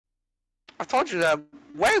I told you that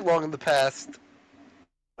way long in the past.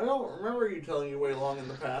 I don't remember you telling you way long in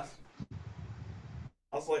the past.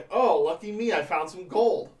 I was like, oh, lucky me, I found some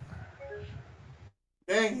gold.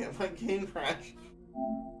 Dang it, my game crashed.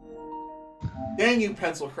 Dang you,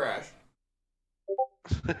 pencil crash.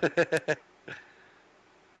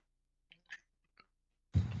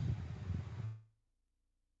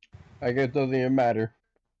 I guess it doesn't even matter.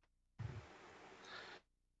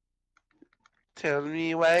 Tell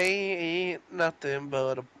me why ain't nothing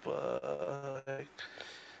but a bug.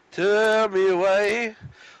 Tell me why.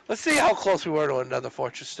 Let's see how close we were to another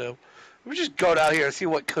fortress, too. Let me just go down here and see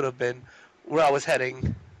what could have been where I was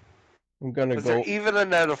heading. I'm gonna Was there go. even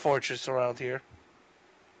another fortress around here?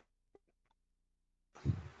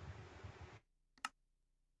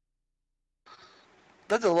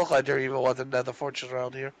 Doesn't look like there even was another fortress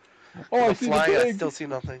around here. Oh, As I I'm see the flying, I still pig. see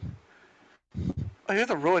nothing. Oh, here's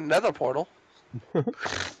a ruined nether portal.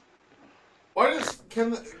 Why does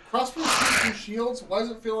can the crossbow shoot through shields? Why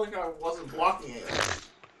does it feel like I wasn't blocking it?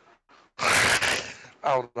 I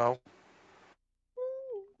don't know.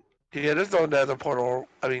 Yeah, there's no nether portal.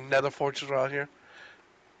 I mean, nether fortress around here.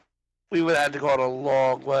 We would have to go on a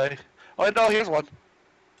long way. Oh, no, here's one.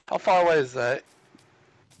 How far away is that?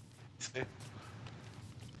 Let's see.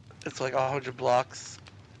 It's like 100 blocks.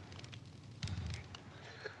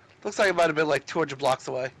 Looks like it might have been like 200 blocks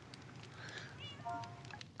away.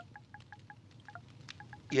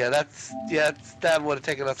 Yeah, that would have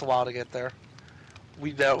taken us a while to get there.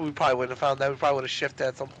 We probably wouldn't have found that. We probably would have shifted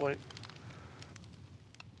at some point.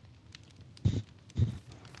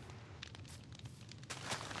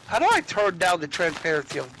 How do I turn down the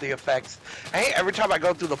transparency of the effects? I hate every time I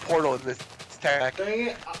go through the portal in this tech. Dang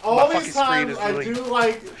it. My All fucking these screen times is I really... do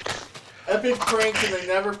like epic pranks and they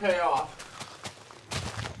never pay off.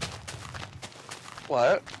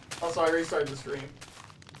 What? Oh, sorry, I restarted the stream.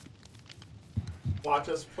 Watch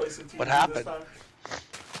us place the TV What this happened? time.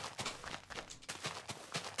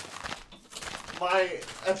 My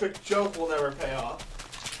epic joke will never pay off.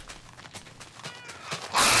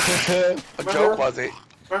 A joke, was it?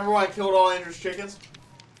 Remember when I killed all Andrew's chickens?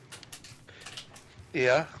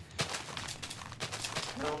 Yeah.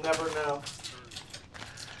 I'll never know.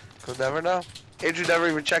 You'll never know. Andrew never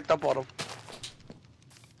even checked up on him.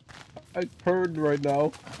 I purred right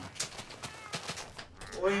now.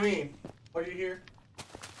 What do you mean? What do you hear?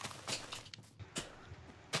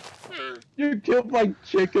 You killed my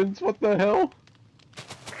chickens. What the hell?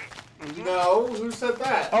 No, who said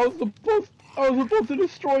that? I was supposed to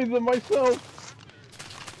destroy them myself.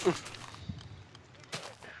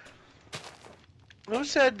 Who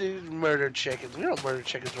said you murdered chickens? We don't murder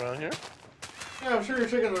chickens around here. Yeah, I'm sure your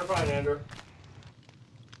chickens are fine, Andrew.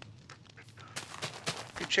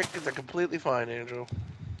 Your chickens are completely fine, Andrew.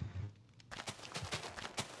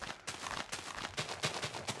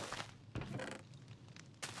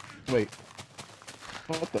 Wait.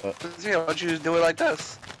 What the? See, why don't you just do it like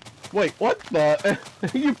this? Wait, what the?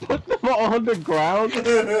 You put them all on the ground?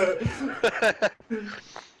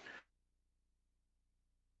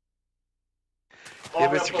 Yeah,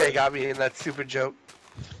 Mr. K got me in that stupid joke.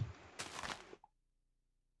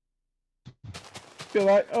 Cause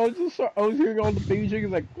I was hearing all the baby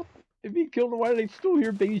chickens like, what? If he killed them, why do they still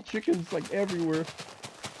hear baby chickens like everywhere?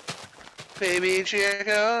 Baby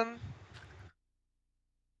chicken.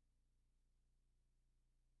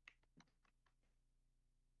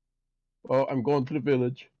 Oh, I'm going to the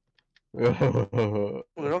village. We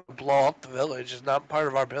don't blow up the village. It's not part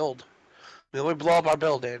of our build. We only blow up our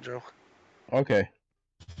build, Andrew. Okay.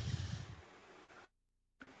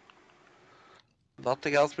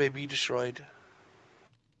 Nothing else may be destroyed.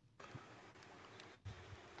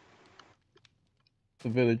 The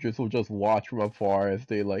villagers will just watch from afar as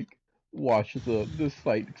they like watch the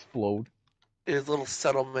site explode. His little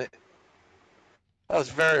settlement. That was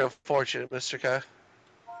very unfortunate, Mr. K.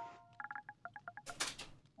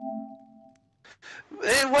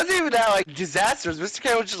 It wasn't even that like disastrous. Mr.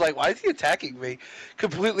 K was just like, why is he attacking me?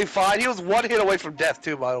 Completely fine. He was one hit away from death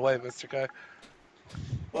too, by the way, Mr. K.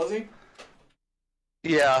 Was he?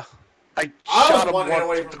 Yeah. I I shot was him one hit once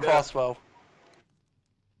away with the from death. crossbow.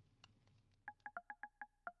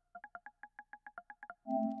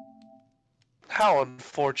 How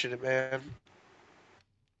unfortunate, man.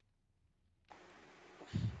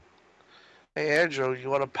 Hey, Andrew, you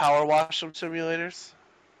want to power wash some simulators?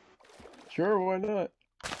 Sure, why not?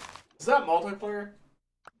 Is that multiplayer?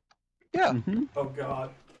 Yeah. Mm-hmm. Oh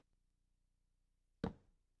god.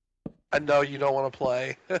 I know you don't want to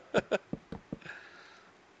play. I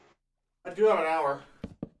do have an hour.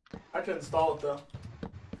 I have to install it though.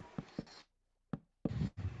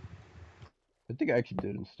 I think I actually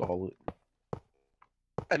did install it.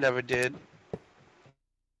 I never did.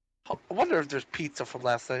 I wonder if there's pizza from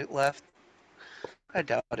last night left. I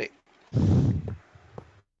doubt it.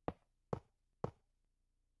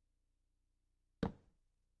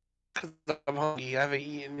 Cause I'm hungry. I haven't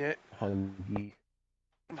eaten yet. Hungry.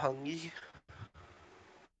 I'm hungry.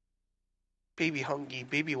 Baby hungry.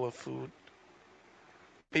 Baby want food.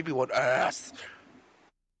 Baby want ass.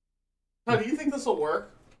 How do you think this will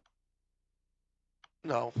work?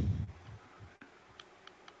 No.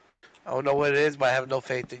 I don't know what it is, but I have no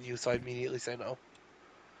faith in you, so I immediately say no.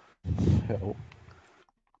 Hell.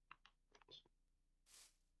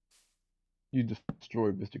 You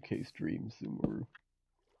destroyed Mr. K's dreams, Sumaru.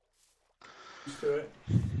 Used to it.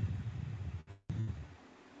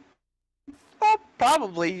 Well,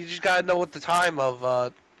 probably. You just gotta know what the time of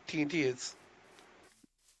TNT is.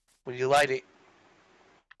 When you light it.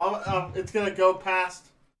 It's gonna go past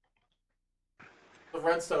the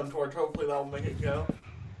redstone torch. Hopefully that will make it go.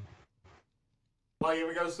 Like,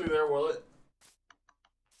 if it goes through there, will it?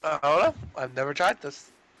 I don't know. I've never tried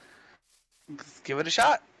this. Let's give it a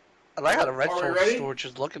shot. I like how the redstone torch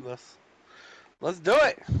is looking this. Let's do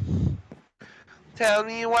it. Tell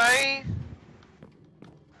me why.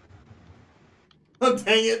 Oh,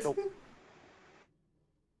 dang it. Nope.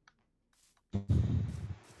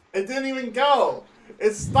 It didn't even go.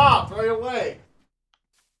 It stopped right away.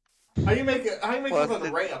 How you make it? How you make it with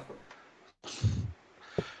a ramp?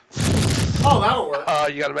 Oh, that'll work.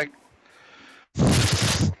 You gotta make.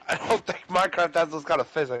 I don't think Minecraft has those kind of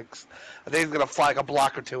physics. I think it's gonna fly like a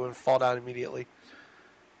block or two and fall down immediately.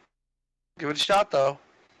 Give it a shot though.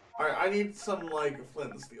 Alright, I need some, like,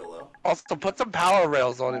 flint and steel, though. Also, put some power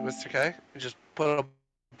rails on it, Mr. K. Just put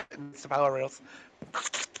some power rails.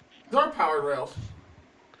 These are powered rails.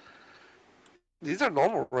 These are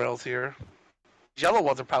normal rails here. Yellow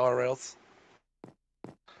ones are power rails.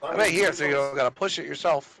 I bet here, so you don't gotta push it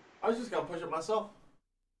yourself. I was just gonna push it myself.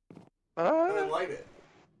 And then light it.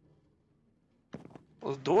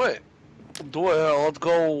 Let's do it. Do it. Let's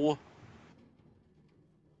go.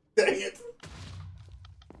 Dang it.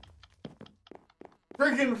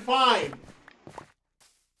 Freaking fine.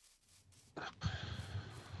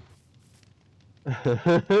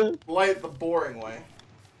 Light it the boring way.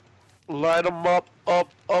 Light them up,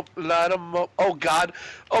 light them up. Oh god,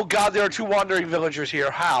 there are two wandering villagers here.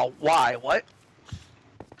 How? Why? What?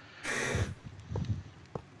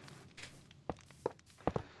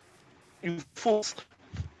 You fools.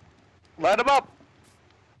 Light them up.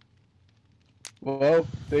 Well,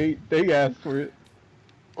 they asked for it.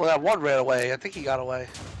 Well, that one ran away. I think he got away.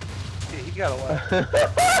 Yeah, he got away.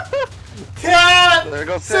 Cat! There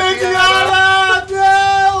goes Cynthia!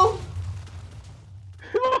 No!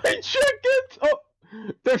 My chickens! Oh,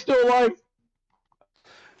 they're still alive.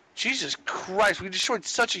 Jesus Christ, we destroyed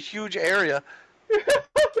such a huge area.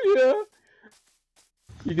 Yeah.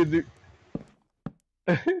 You can do.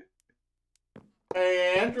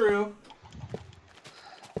 Hey, Andrew.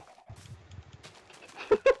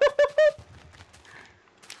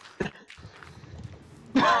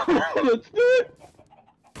 Let's do it.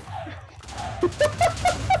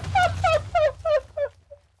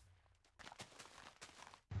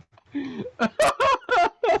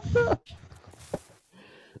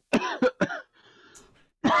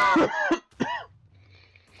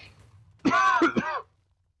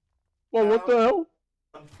 Well, what the hell?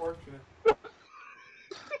 Unfortunate.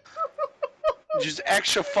 Just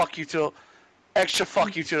extra fuck you to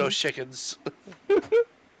those chickens.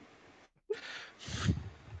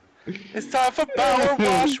 It's time for power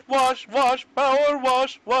wash, power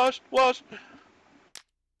wash.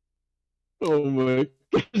 Oh my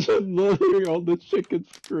god, just hearing all the chickens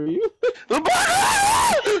scream.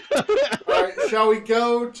 Alright, shall we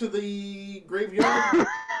go to the graveyard?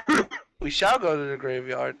 We shall go to the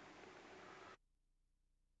graveyard.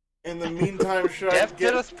 In the meantime, should I Death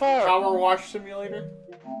get did us part. Power Wash Simulator?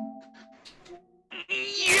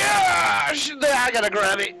 Yeah! I gotta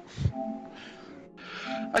grab it.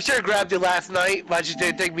 I should have grabbed it last night, but I just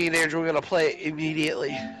didn't think me and Andrew were gonna play it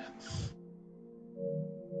immediately.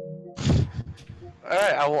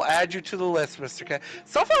 Alright, I will add you to the list, Mr. K.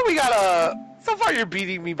 So far you're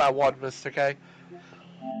beating me by one, Mr. K.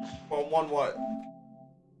 Well, one what?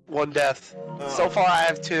 One death. So far I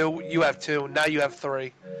have 2, you have 2, now you have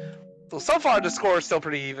 3. So far the score is still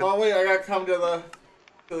pretty even. Oh wait, I gotta come to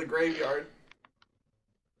the graveyard.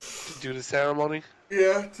 To do the ceremony?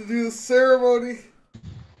 Yeah, to do the ceremony.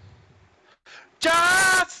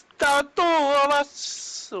 Just the two of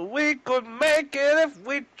us, we could make it if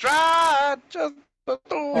we tried. Just the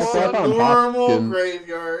two of It's I a us. found normal Hopkins.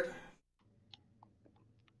 graveyard.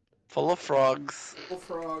 Full of frogs. Full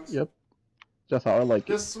frogs. Yep. Just how I like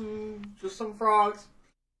it. Just some frogs.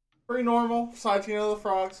 Pretty normal. Besides, the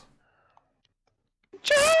frogs.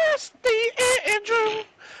 Just the Andrew.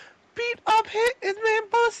 Beat up his man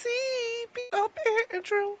Bussy. Beat up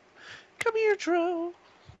Andrew. Come here, Drew.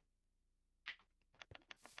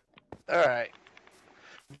 Alright.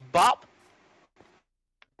 Bop.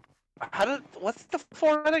 What's the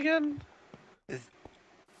format again? Is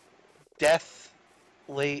death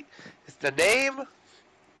late? Is the name,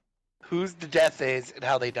 whose the death is, and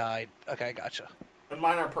how they died. Okay, gotcha. And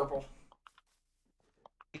mine are purple.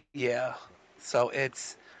 Yeah. So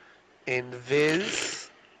it's Invis,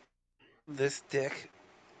 this dick.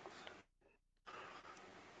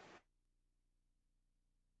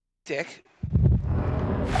 Dick.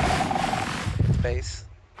 Space.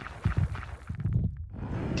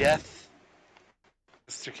 Death.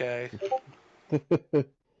 Mr. K.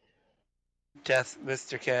 Death,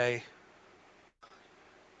 Mr. K.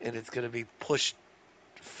 And it's gonna be pushed,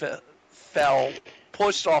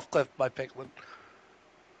 pushed off cliff by Pickman.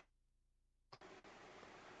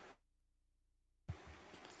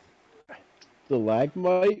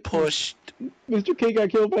 Stalagmite? Pushed Mr. K got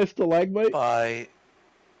killed by a stalagmite? by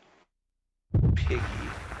Piggy.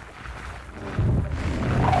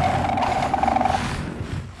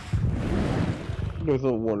 There's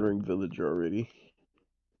a wandering villager already.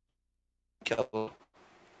 Kill.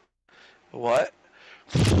 What?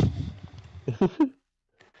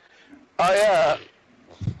 Oh yeah.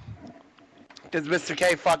 Because Mr.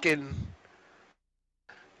 K fucking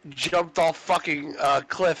jumped off fucking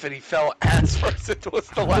cliff and he fell ass first into a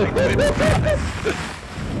stalagmite.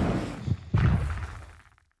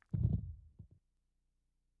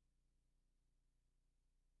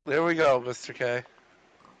 There we go, Mr. K.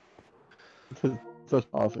 Such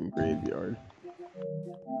awesome graveyard.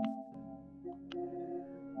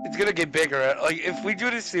 It's gonna get bigger. Like, if we do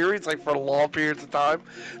this series, like, for long periods of time,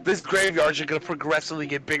 this graveyard is gonna progressively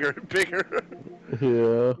get bigger and bigger.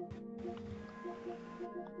 Yeah.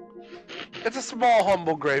 It's a small,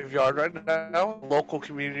 humble graveyard right now. Local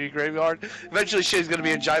community graveyard. Eventually, shit's gonna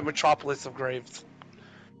be a giant metropolis of graves.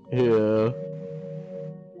 Yeah.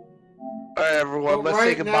 Alright, everyone, let's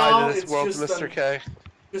say goodbye to this world, Mr. K.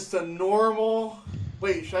 Just a normal...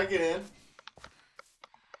 Wait, should I get in?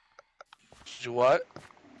 Did you what?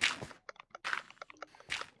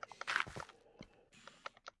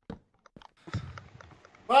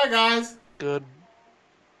 Bye, guys. Goodbye,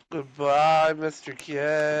 Mr.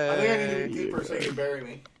 K. I think I need to be deeper so you can bury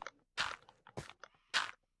me.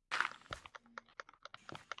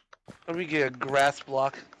 Let me get a grass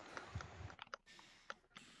block.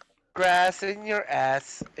 Grass in your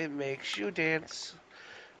ass, it makes you dance.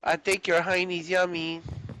 I think your hiney's yummy.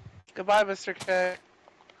 Goodbye, Mr. K.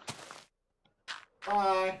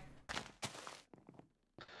 Bye.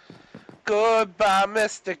 Goodbye,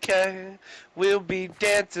 Mr. K. We'll be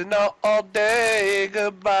dancing all day.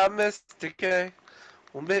 Goodbye, Mr. K.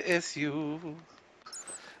 We'll miss you.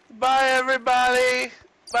 Bye, everybody.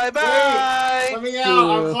 Bye-bye. Let me out.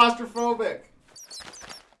 I'm claustrophobic.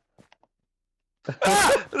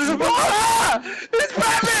 Ah! There's a ball! Ah! It's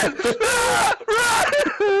Batman! Ah!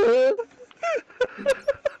 Run!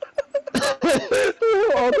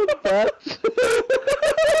 All the bats.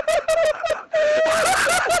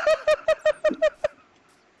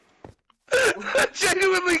 That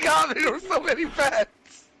genuinely got me. There were so many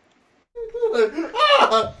bats.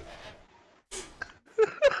 Ah!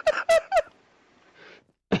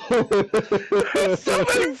 So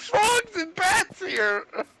many frogs and bats here.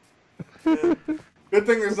 Good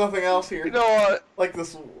thing there's nothing else here. You know what? Like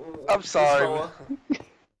this. I'm sorry. fella.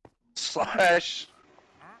 Slash.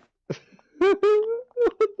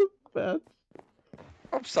 Bats.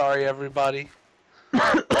 I'm sorry, everybody.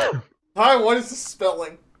 Hi, what is the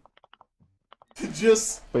spelling? To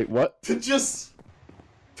just. Wait, what? To just.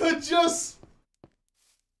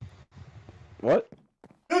 What?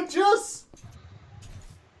 To just.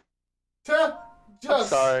 I'm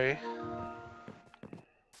sorry.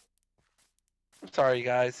 I'm sorry,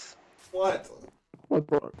 guys. What?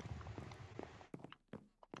 What's wrong?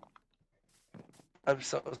 I'm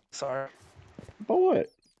so sorry. But what?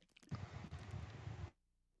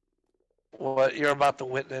 What you're about to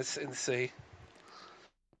witness and see.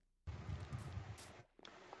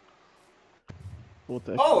 What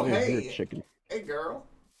the Oh, heck? You're a hey. chicken. Hey, girl.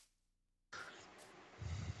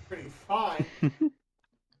 Pretty fine.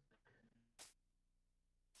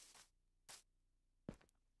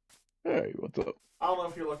 Hey, what's up? I don't know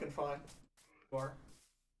if you're looking fine. You are.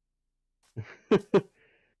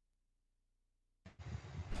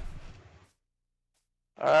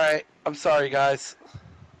 Alright, I'm sorry, guys.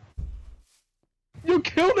 You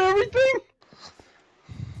killed everything?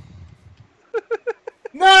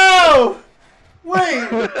 No! Wait!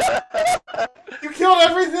 You killed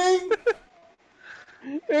everything?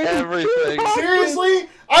 Everything. Seriously?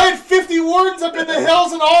 I had 50 wardens up in the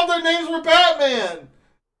hills and all their names were Batman!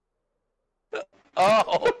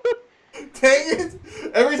 Oh. Dang it!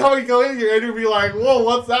 Every time we go in here, Andrew would be like, whoa,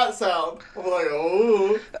 what's that sound? I'm like,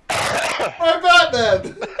 oh, my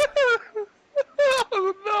Batman!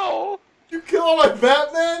 Oh no. You kill all my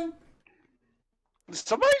Batman? Did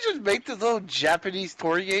somebody just make this little Japanese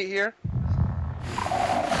torii gate here?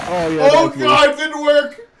 Oh yeah. Oh that's me. god, it didn't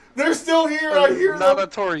work! They're still here, I hear Not them!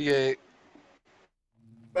 a torii gate.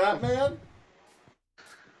 Batman?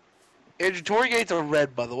 Andrew, torii gates are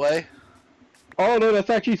red, by the way. Oh no, that's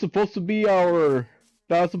actually supposed to be our.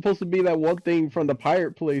 That was supposed to be that one thing from the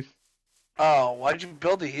pirate place. Oh, why'd you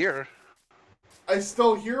build it here? I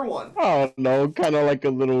still hear one. Oh no, kind of like a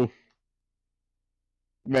little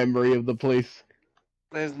memory of the place.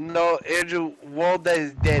 There's no Andrew. World that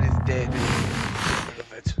is dead is dead. Get rid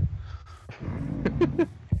of it.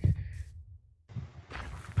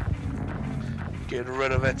 Get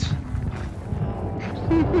rid of it.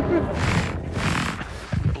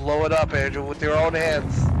 Blow it up, Andrew, with your own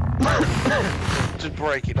hands. Just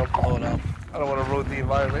break it, don't blow it up. I don't want to ruin the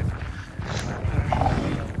environment.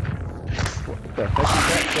 What the heck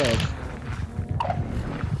is that sound?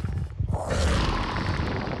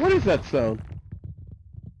 What is that sound?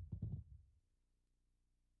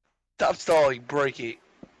 Stop stalling, break it.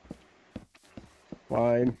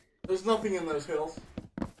 Fine. There's nothing in those hills.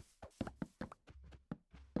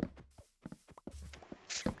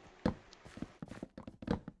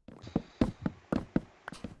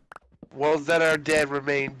 Worlds that are dead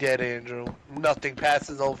remain dead, Andrew. Nothing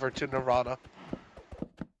passes over to Nirvana.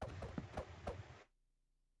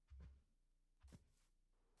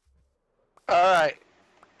 Alright.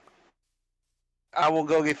 I will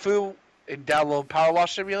go get food and download Power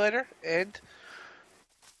Wash Simulator, and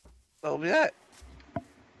that'll be that.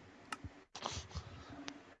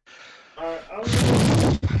 Yes,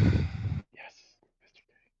 Mr.K.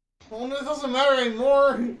 Well, it doesn't matter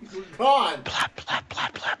anymore. We're gone. Plop, plop,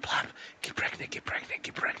 plop, plop, plop. Get pregnant, get pregnant,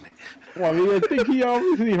 get pregnant. Well, I mean, I think he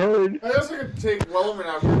obviously heard. I guess I could take Wellerman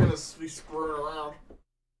out. We're gonna be screwing around.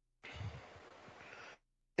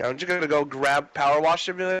 Yeah, I'm just gonna go grab Power Wash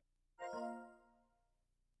Simulator.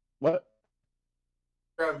 What?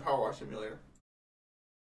 Grab Power Wash Simulator.